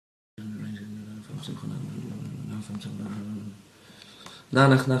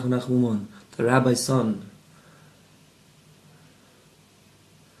nanach, nachman, the rabbi's son.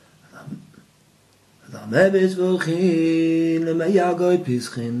 There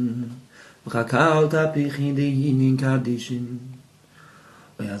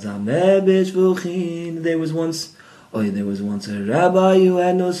was once a rabbi who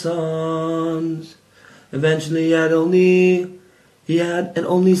had no sons. Eventually he had an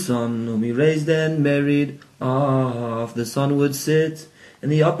only son whom he raised and married off. The son would sit in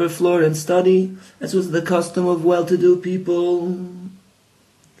the upper floor and study, as was the custom of well-to-do people.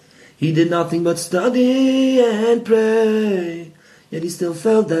 He did nothing but study and pray, yet he still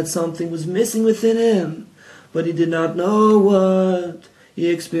felt that something was missing within him, but he did not know what. He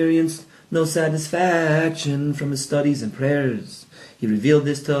experienced no satisfaction from his studies and prayers. He revealed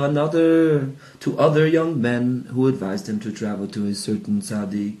this to other young men who advised him to travel to a certain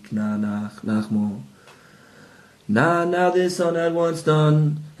tzaddik, nanach, nachma. Now this son had once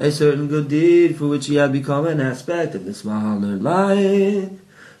done a certain good deed for which he had become an aspect of the smaller life.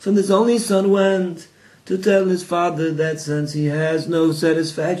 So this only son went to tell his father that since he has no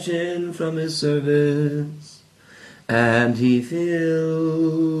satisfaction from his service, and he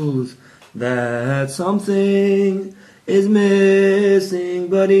feels that something is missing,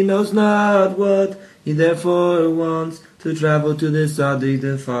 but he knows not what, he therefore wants to travel to the tzaddik.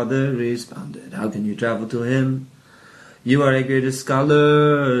 The father responded, "How can you travel to him? You are a greater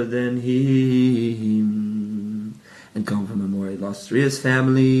scholar than he, and come from a more illustrious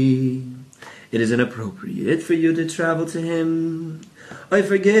family. It is inappropriate for you to travel to him. I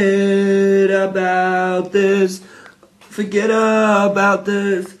forget about this.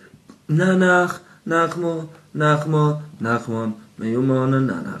 Nanach, nachma, nachman, meuman,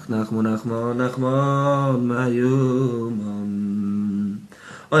 nanach, nachman, meuman."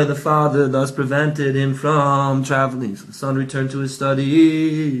 The father thus prevented him from traveling, so the son returned to his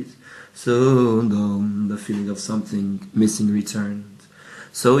studies. Soon, the feeling of something missing returned.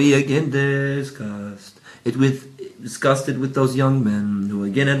 So he again discussed it with those young men, who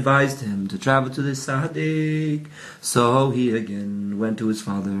again advised him to travel to the tzaddik. So he again went to his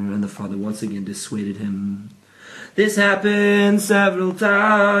father, and the father once again dissuaded him. This happened several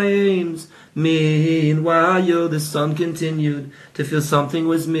times. Meanwhile, the son continued to feel something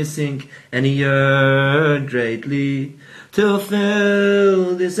was missing, and he yearned greatly to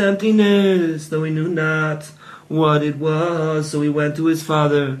fill this emptiness, though he knew not what it was. So he went to his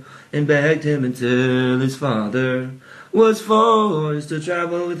father and begged him until his father was forced to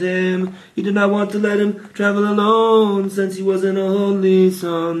travel with him. He did not want to let him travel alone, since he was an holy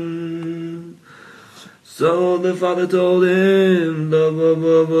son. So the father told him,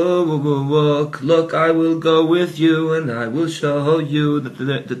 Look, I will go with you, and I will show you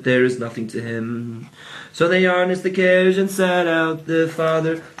that there is nothing to him." So they harnessed the carriage and set out. The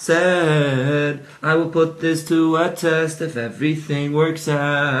father said, "I will put this to a test if everything works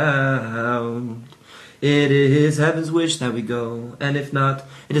out. It is heaven's wish that we go, and if not,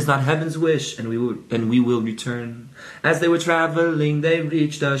 it is not heaven's wish, and we will return." As they were traveling, they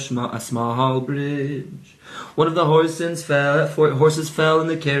reached a small bridge. One of the horses fell, and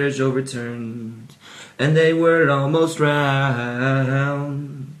the carriage overturned, and they were almost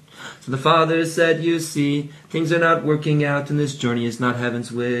drowned. So the father said, "You see, things are not working out, and this journey is not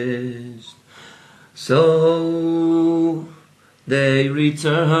heaven's wish." So they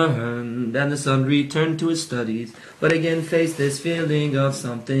returned, and the son returned to his studies, but again faced this feeling of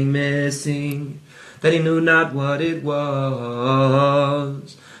something missing, that he knew not what it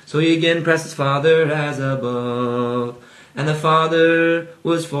was. So he again pressed his father as above, and the father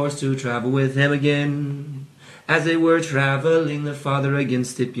was forced to travel with him again. As they were traveling, the father again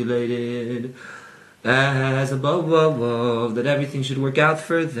stipulated, as above, that everything should work out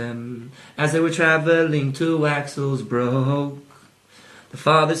for them. As they were traveling, 2 axles broke. The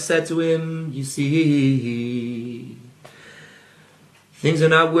father said to him, "You see, things are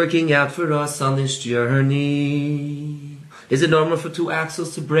not working out for us on this journey. Is it normal for 2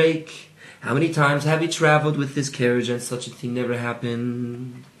 axles to break? How many times have you traveled with this carriage and such a thing never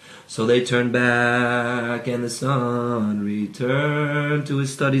happened?" So they turned back, and the son returned to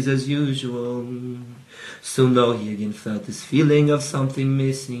his studies as usual. Soon, though, he again felt this feeling of something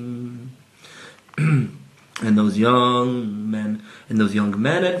missing. And those young men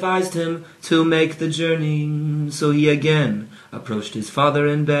advised him to make the journey. So he again approached his father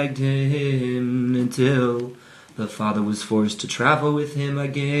and begged him, until the father was forced to travel with him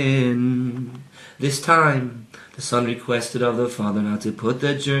again. This time, the son requested of the father not to put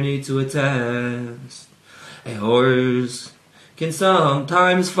the journey to a test. A horse can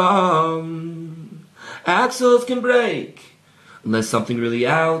sometimes fall, axles can break unless something really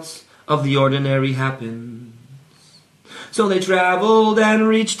out of the ordinary happens. So they traveled and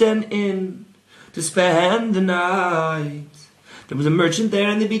reached an inn to spend the night. There was a merchant there,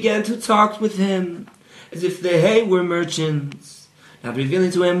 and they began to talk with him as if they were merchants. After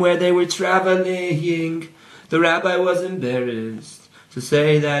revealing to him where they were traveling, the rabbi was embarrassed to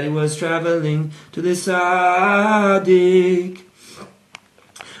say that he was traveling to the tzaddik.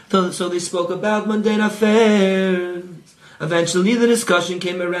 So they spoke about mundane affairs. Eventually the discussion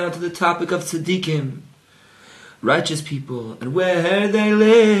came around to the topic of tzaddikim, righteous people, and where they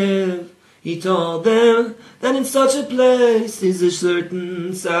live. He told them that in such a place is a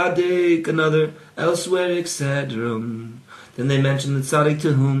certain tzaddik, another elsewhere, etc. Then they mentioned the tzaddik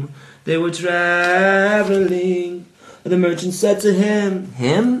to whom they were traveling. The merchant said to him,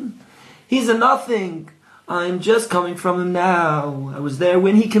 "Him? He's a nothing. I'm just coming from him now. I was there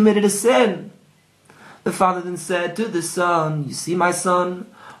when he committed a sin." The father then said to the son, "You see, my son,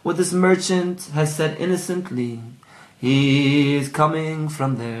 what this merchant has said innocently. He is coming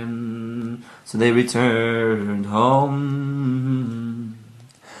from there." So they returned home.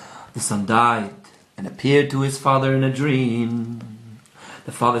 The son died and appeared to his father in a dream.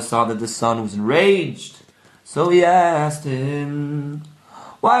 The father saw that the son was enraged, so he asked him,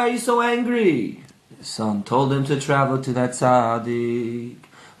 "Why are you so angry?" The son told him to travel to that tzaddik,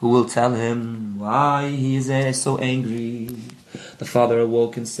 who will tell him why he is so angry. The father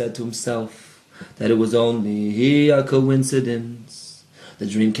awoke and said to himself that it was only a coincidence. The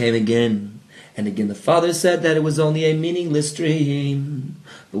dream came again, and again the father said that it was only a meaningless dream.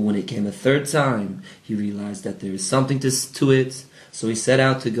 But when it came a third time, he realized that there is something to it, so he set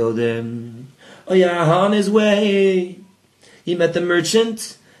out to go there. On his way, he met the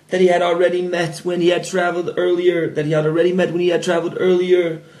merchant that he had already met when he had traveled earlier,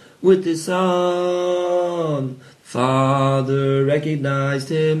 with his son. Father recognized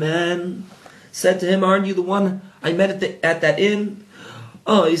him and said to him, "Aren't you the one I met at that inn?"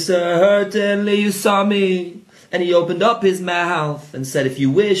 "Oh, certainly you saw me." And he opened up his mouth and said, "If you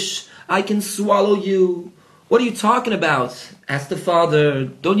wish, I can swallow you." "What are you talking about?" asked the father.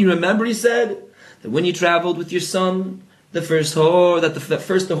 "Don't you remember," he said, "that when you traveled with your son, the first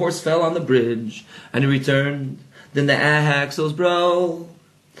the horse fell on the bridge, and he returned. Then the axles broke.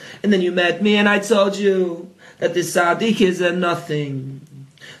 And then you met me, and I told you that this tzaddik is a nothing.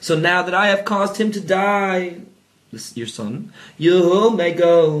 So now that I have caused him to die," your son, "you may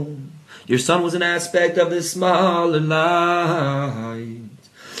go." Your son was an aspect of the smaller light,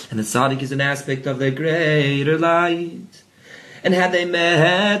 and the tzaddik is an aspect of the greater light. And had they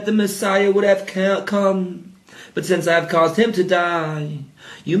met, the Messiah would have come. But since I have caused him to die,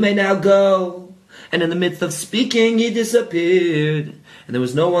 you may now go. And in the midst of speaking, he disappeared, and there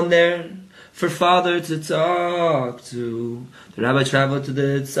was no one there for father to talk to. The rabbi traveled to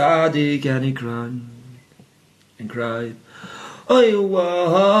the tzaddik, and he cried, "Oh,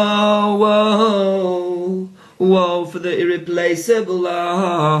 woe, woe, woe for the irreplaceable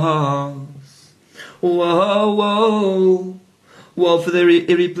loss. Woe, woe, woe for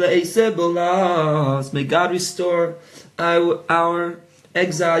the irreplaceable loss. May God restore our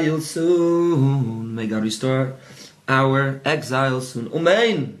exile soon. May God restore our exile soon.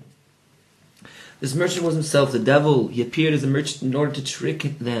 Amen." This merchant was himself the devil. He appeared as a merchant in order to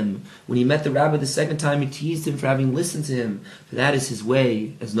trick them. When he met the rabbi the second time, he teased him for having listened to him, for that is his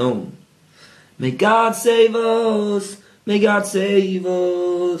way, as known. May God save us. May God save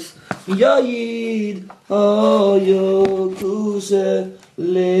us. Yayid hoyo kushe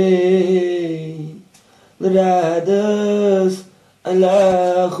le l'radas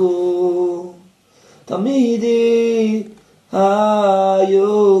alachu tamidi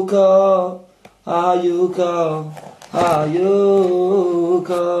hayuka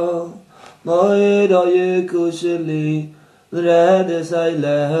moeda yekusheli l'radas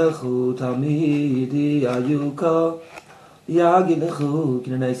alachu tamidi hayuka yagilechu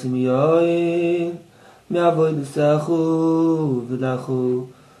kinanaisim yoyin mi'avoid l'sechu v'lechu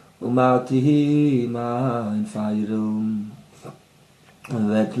umaaiiinnn ma'in fayrum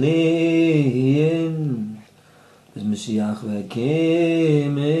v'klin as Mashiach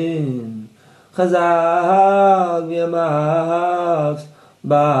v'kimin chazak v'yamav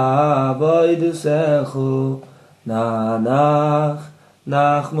ba'avoid l'sechu nanach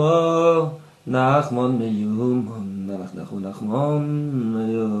nachma nachman meuman nachman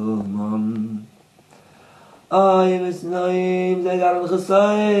meuman ay mesnaim zagar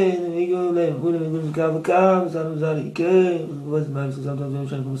al-khasain yigul yigul kavkam salam zalike was my sometimes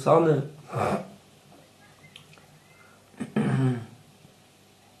from sonne.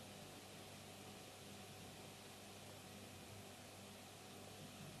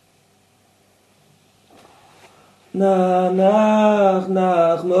 nanach,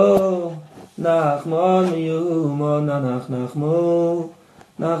 nachmo, nachman, meuman, nanach, nachmo,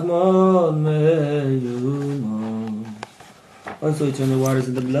 nachman, meuman. Also he turned the waters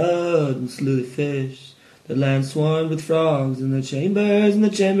into blood and slew the fish. The land swarmed with frogs, and the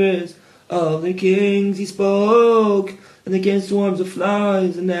chambers of the kings he spoke. And there came swarms of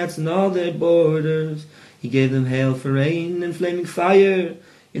flies and gnats in all their borders. He gave them hail for rain and flaming fire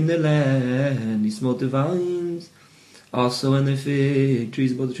in their land. He smote the vines. Also in the fig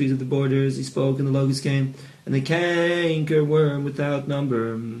trees, above the trees of the borders, he spoke, and the locusts came, and the canker worm without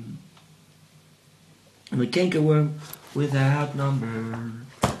number. And the canker worm without number.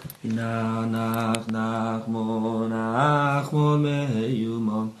 Nach, nachmo, nachman,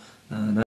 meuman.